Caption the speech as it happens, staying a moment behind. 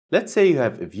Let's say you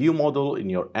have a view model in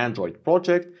your Android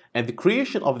project, and the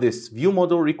creation of this view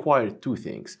model requires two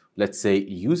things. Let's say a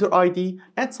user ID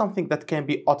and something that can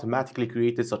be automatically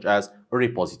created, such as a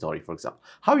repository, for example.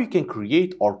 How you can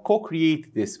create or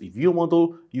co-create this view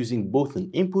model using both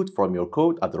an input from your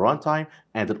code at the runtime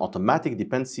and an automatic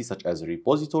dependency such as a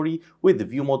repository with the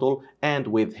view model and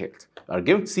with Hilt. We are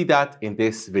going to see that in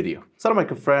this video. Assalamu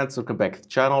alaikum friends, welcome back to the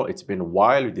channel. It's been a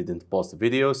while, we didn't post a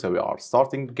video, so we are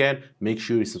starting again. Make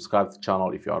sure you subscribe to the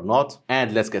channel if you are not,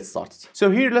 and let's get started. So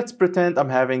here, let's pretend I'm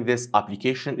having this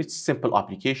application. It's a simple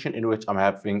application in which I'm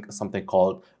having something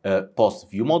called a post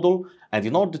view model. And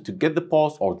in order to get the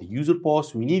post or the user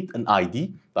post, we need an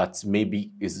ID that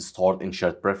maybe is stored in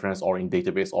shared preference or in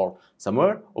database or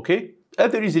somewhere, okay?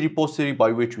 And there is a repository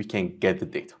by which we can get the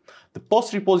data. The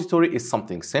post repository is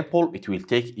something simple. It will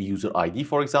take a user ID,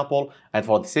 for example. And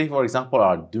for the sake, for example,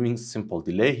 I'm doing simple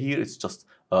delay here. It's just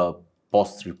a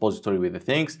post repository with the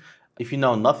things. If you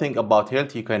know nothing about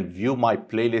Hilt, you can view my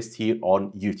playlist here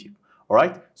on YouTube. All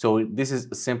right, so this is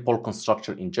a simple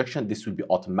constructor injection. This will be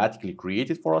automatically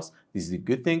created for us. This is a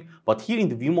good thing. But here in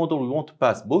the view model, we want to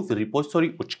pass both the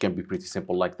repository, which can be pretty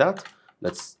simple like that.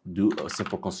 Let's do a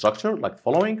simple constructor like the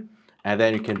following. And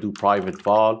then you can do private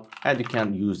val, and you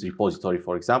can use repository,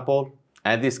 for example.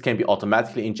 And this can be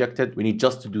automatically injected. We need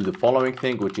just to do the following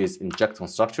thing, which is inject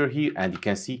constructor here. And you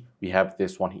can see we have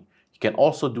this one here. You can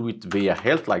also do it via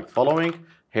Hilt like the following.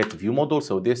 Hilt view model,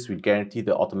 so this will guarantee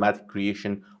the automatic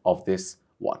creation of this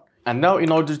one. And now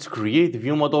in order to create the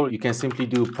view model, you can simply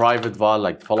do private val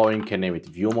like the following. You can name it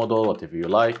view model, whatever you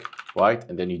like, right?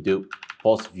 And then you do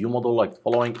post view model like the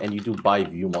following, and you do by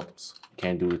view models. You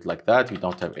can do it like that. You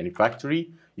don't have any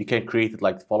factory. You can create it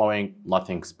like the following,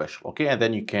 nothing special, okay? And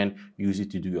then you can use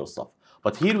it to do your stuff.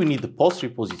 But here we need the post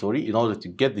repository in order to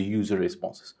get the user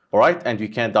responses, all right? And you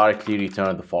can directly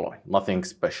return the following, nothing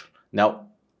special. Now,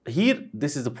 here,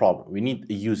 this is the problem. We need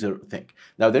a user thing.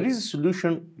 Now, there is a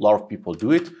solution. A lot of people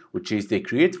do it, which is they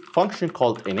create a function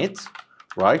called init,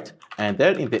 right? And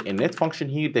then in the init function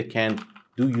here, they can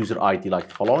do user ID like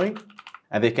the following.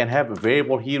 And they can have a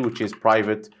variable here, which is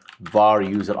private var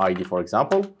user ID, for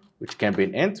example, which can be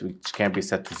an int, which can be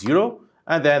set to 0.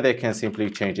 And then they can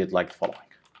simply change it like the following.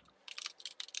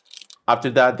 After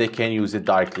that, they can use it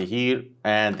directly here,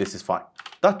 and this is fine.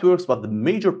 That works, but the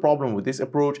major problem with this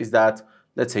approach is that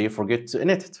let's say you forget to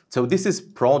init it. So this is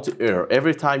prone to error.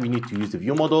 Every time you need to use the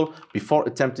view model before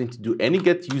attempting to do any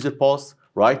get user post,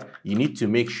 right? You need to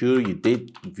make sure you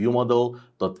did view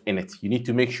model.init. You need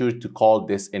to make sure to call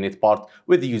this init part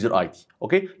with the user ID.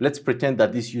 Okay, let's pretend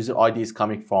that this user ID is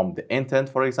coming from the intent,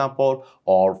 for example,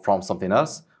 or from something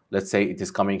else. Let's say it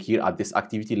is coming here at this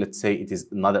activity. Let's say it is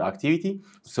another activity.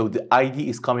 So the ID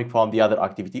is coming from the other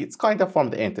activity. It's kind of from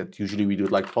the intent. Usually we do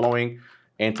it like following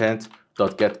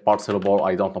intent.get parseable,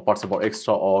 I don't know, parseable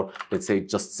extra, or let's say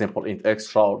just simple int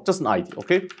extra, or just an ID,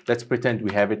 okay? Let's pretend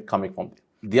we have it coming from there.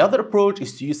 The other approach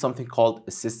is to use something called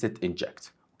assisted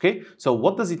inject, okay? So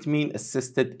what does it mean,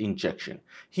 assisted injection?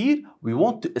 Here, we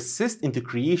want to assist in the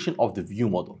creation of the view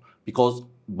model, because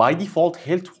by default,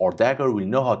 Hilt or Dagger will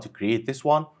know how to create this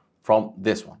one from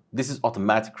this one. This is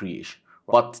automatic creation.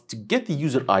 But to get the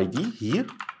user ID here,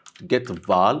 to get the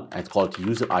val and call it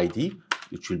user ID,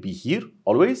 which will be here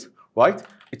always, right?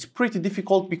 It's pretty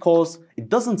difficult because it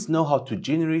doesn't know how to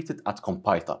generate it at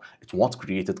compile time. It won't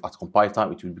create it at compile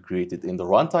time. It will be created in the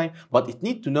runtime, but it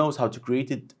needs to know how to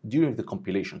create it during the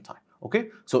compilation time, okay?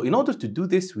 So in order to do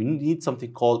this, we need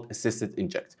something called assisted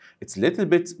inject. It's a little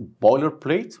bit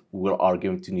boilerplate. We are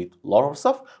going to need a lot of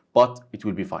stuff, but it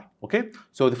will be fine, okay?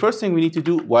 So the first thing we need to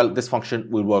do, well, this function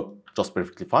will work just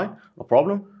perfectly fine, no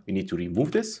problem. We need to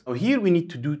remove this. So here we need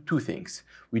to do two things.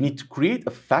 We need to create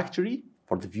a factory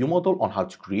for the view model on how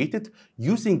to create it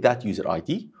using that user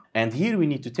ID. And here we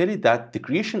need to tell it that the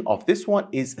creation of this one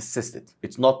is assisted.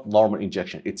 It's not normal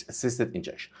injection, it's assisted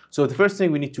injection. So the first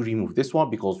thing we need to remove this one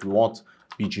because we won't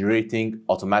be generating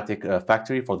automatic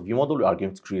factory for the view model. We are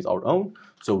going to create our own.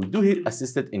 So we do here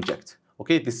assisted inject.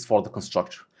 Okay, this is for the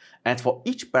constructor. And for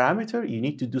each parameter, you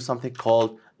need to do something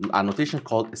called annotation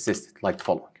called assisted, like the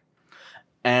following.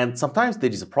 And sometimes there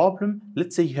is a problem.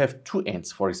 Let's say you have two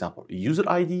ints, for example, user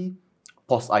ID,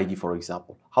 post ID, for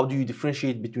example. How do you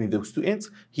differentiate between those two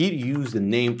ints? Here you use the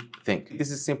name thing.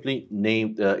 This is simply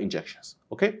named injections,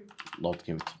 okay? Not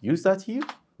going to use that here.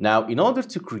 Now, in order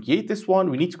to create this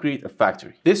one, we need to create a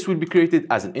factory. This will be created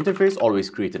as an interface, always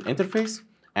create an interface.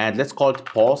 And let's call it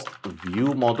post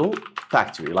view model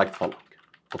factory, like the following.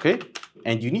 Okay,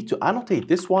 and you need to annotate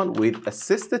this one with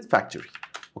assisted factory.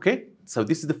 Okay, so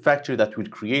this is the factory that will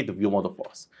create the view model for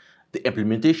us. The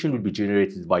implementation will be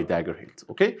generated by Dagger Hilt.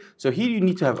 Okay, so here you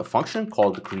need to have a function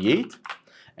called create,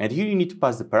 And here you need to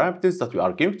pass the parameters that we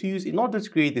are going to use in order to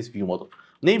create this view model.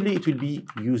 Namely, it will be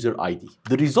user ID.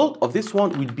 The result of this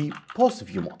one will be post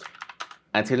view model.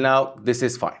 Until now, this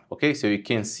is fine. Okay, so you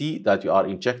can see that you are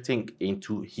injecting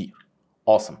into here.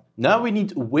 Awesome. Now we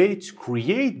need a way to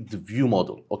create the view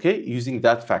model, okay, using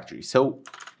that factory. So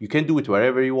you can do it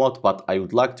wherever you want, but I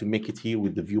would like to make it here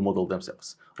with the view model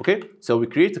themselves. Okay, so we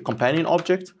create a companion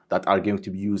object that are going to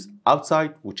be used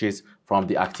outside, which is from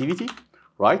the activity,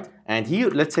 right? And here,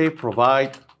 let's say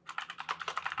provide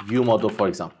view model, for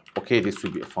example. Okay, this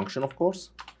will be a function, of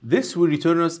course. This will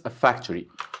return us a factory.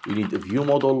 We need a view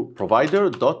model provider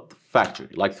dot factory,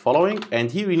 like the following.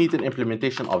 And here we need an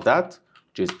implementation of that,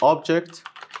 which is object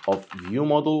of view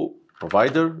model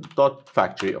provider dot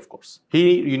factory, of course.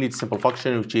 Here you need a simple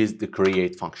function, which is the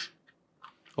create function.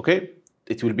 Okay,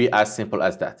 it will be as simple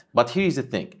as that. But here is the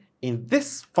thing. In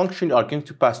this function, you are going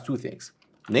to pass two things.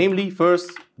 Namely,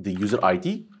 first, the user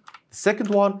ID. The second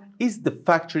one is the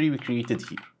factory we created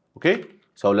here. Okay,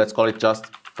 so let's call it just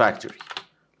factory,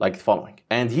 like the following.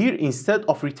 And here, instead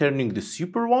of returning the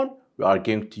super one, we are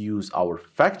going to use our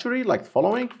factory, like the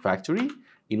following, factory,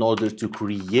 in order to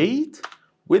create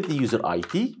with the user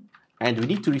ID, and we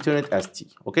need to return it as T,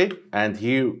 okay? And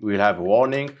here we'll have a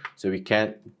warning, so we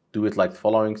can do it like the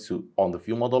following, so on the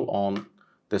view model, on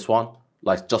this one,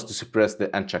 like just to suppress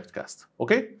the unchecked cast,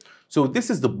 okay? So this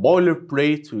is the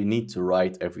boilerplate we need to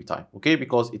write every time, okay?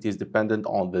 Because it is dependent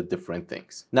on the different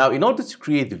things. Now, in order to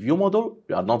create the view model,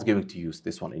 we are not going to use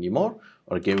this one anymore.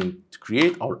 We're going to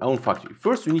create our own factory.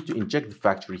 First, we need to inject the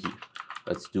factory here.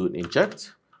 Let's do an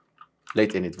inject.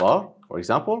 Let init var, for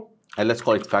example, and let's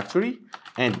call it factory.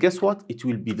 And guess what? It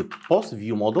will be the post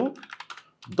view model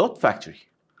dot factory,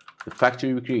 the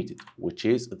factory we created, which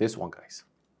is this one, guys.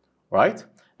 Right?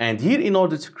 And here, in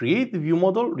order to create the view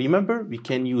model, remember, we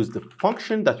can use the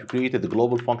function that we created, the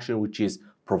global function, which is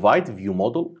provide view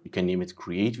model. You can name it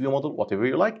create view model, whatever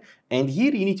you like. And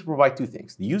here you need to provide two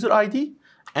things, the user ID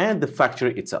and the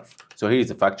factory itself. So here is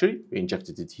the factory, we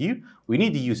injected it here. We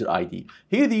need the user ID.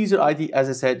 Here the user ID, as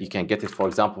I said, you can get it, for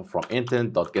example, from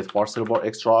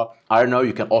intent.getParcelBarExtra. I don't know,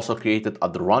 you can also create it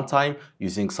at the runtime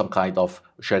using some kind of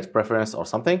shared preference or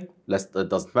something. It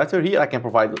doesn't matter. Here I can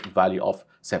provide a value of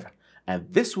 7. And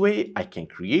this way I can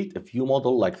create a view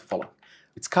model like the following.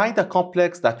 It's kind of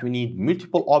complex that we need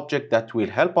multiple objects that will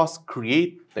help us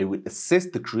create, they will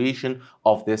assist the creation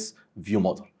of this view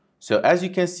model. So as you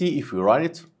can see, if we run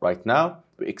it right now,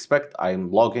 we expect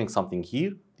I'm logging something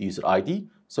here, the user ID.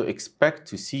 So expect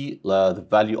to see the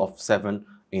value of 7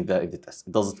 in the test.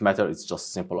 It doesn't matter, it's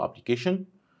just simple application.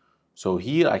 So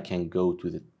here I can go to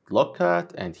the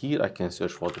logcat, and here I can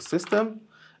search for the system,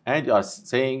 and you are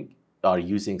saying you are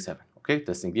using 7. Okay,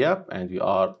 testing the app, and we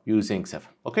are using 7.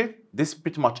 Okay, this is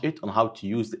pretty much it on how to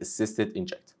use the assisted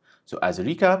inject. So as a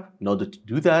recap, in order to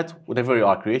do that, whatever you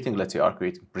are creating, let's say you are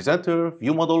creating presenter,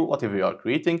 view model, whatever you are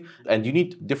creating, and you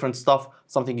need different stuff,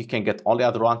 something you can get only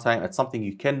at the runtime, and something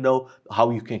you can know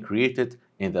how you can create it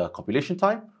in the compilation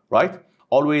time, right?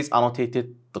 Always annotate it,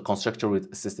 the constructor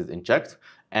with assisted inject,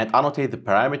 and annotate the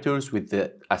parameters with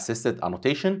the assisted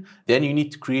annotation. Then you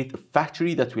need to create a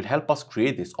factory that will help us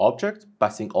create this object,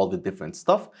 passing all the different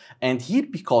stuff. And here,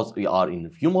 because we are in the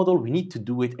view model, we need to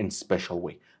do it in a special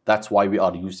way. That's why we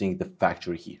are using the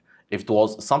factory here. If it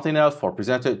was something else for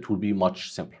presenter, it would be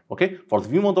much simpler, okay? For the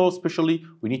view model especially,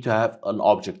 we need to have an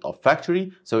object of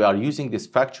factory. So we are using this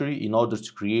factory in order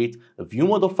to create a view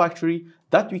model factory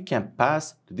that we can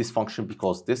pass to this function,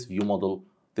 because this view model,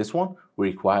 this one, will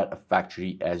require a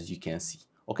factory, as you can see,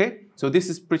 okay? So this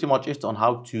is pretty much it on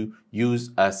how to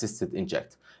use assisted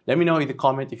inject. Let me know in the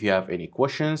comment if you have any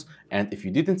questions, and if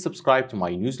you didn't subscribe to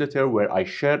my newsletter where I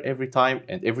share every time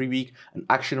and every week an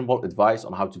actionable advice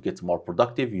on how to get more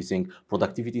productive using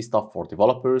productivity stuff for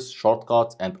developers,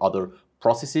 shortcuts, and other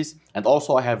processes. And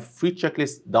also I have free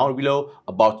checklist down below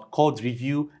about code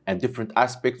review and different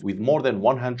aspects with more than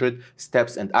 100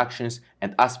 steps and actions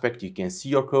and aspects you can see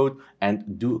your code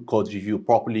and do code review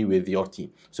properly with your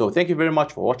team. So thank you very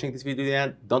much for watching this video,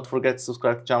 and don't forget to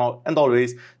subscribe to the channel, and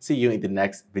always see you in the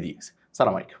next videos.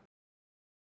 Salam alaikum.